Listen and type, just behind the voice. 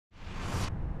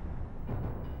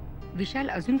विशाल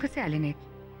अजून कसे आले नाहीत?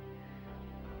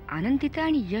 आनंदिता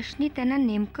आणि यशने त्यांना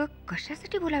नेमकं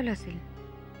कशासाठी बोलावलं असेल?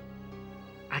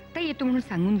 आत्ता येतो म्हणून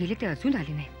सांगून गेले, ते अजून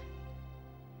आले नाहीत.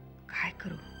 काय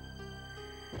करू?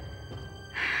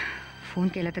 फोन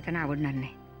केला तर त्यांना आवडणार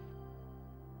नाही.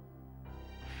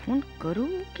 फोन करू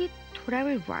की थोडा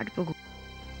वेळ वाट बघू?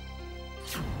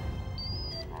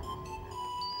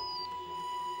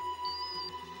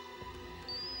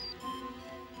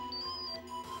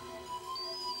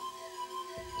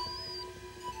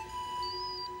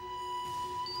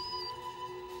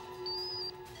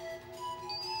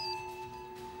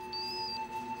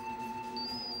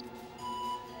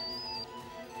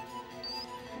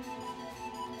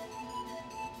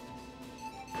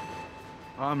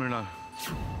 हा मिळणार.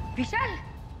 विशाल,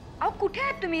 अहो कुठे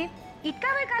आहात तुम्ही?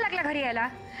 इतका वेळ का लागला घरी यायला?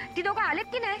 ती दोघं आलेत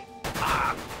की नाही?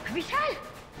 विशाल,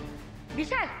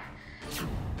 विशाल,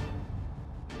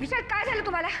 विशाल काय झालं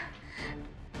तुम्हाला?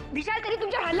 विशाल, तरी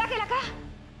तुमच्यावर हल्ला केला का?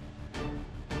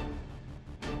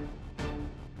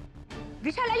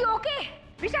 विशाल, R you okay?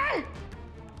 Vishal,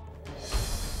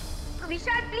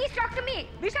 Vishal please talk to me.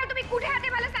 विशाल, तुम्ही कुठे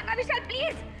आहात मला सांगा. विशाल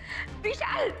please.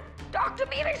 Vishal, talk to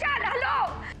me. Vishal, hello.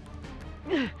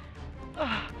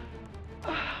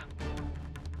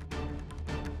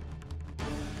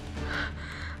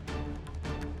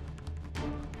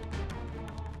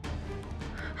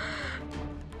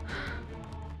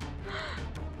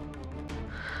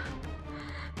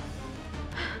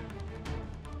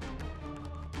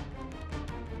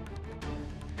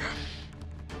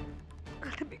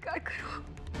 आता मी काय करू?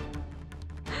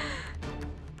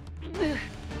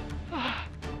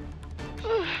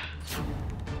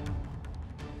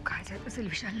 काय झालं असेल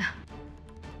विशालला?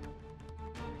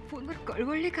 फोनवर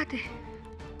कळवळले का ते?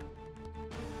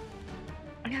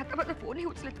 आणि आता माझा फोनही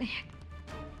उचलत नाहीये.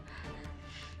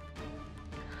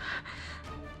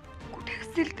 कुठे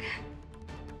असतील ते?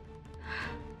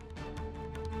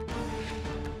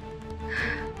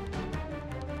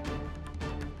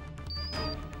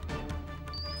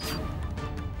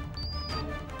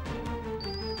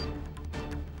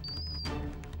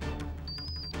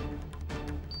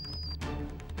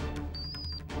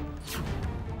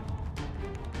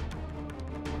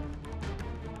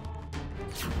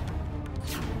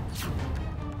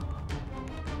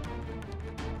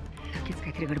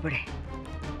 काहीतरी गडबड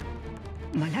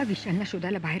आहे. मला विशालना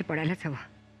शोधायला बाहेर पडायलाच हवं.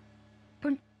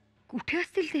 पण कुठे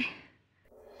असतील ते?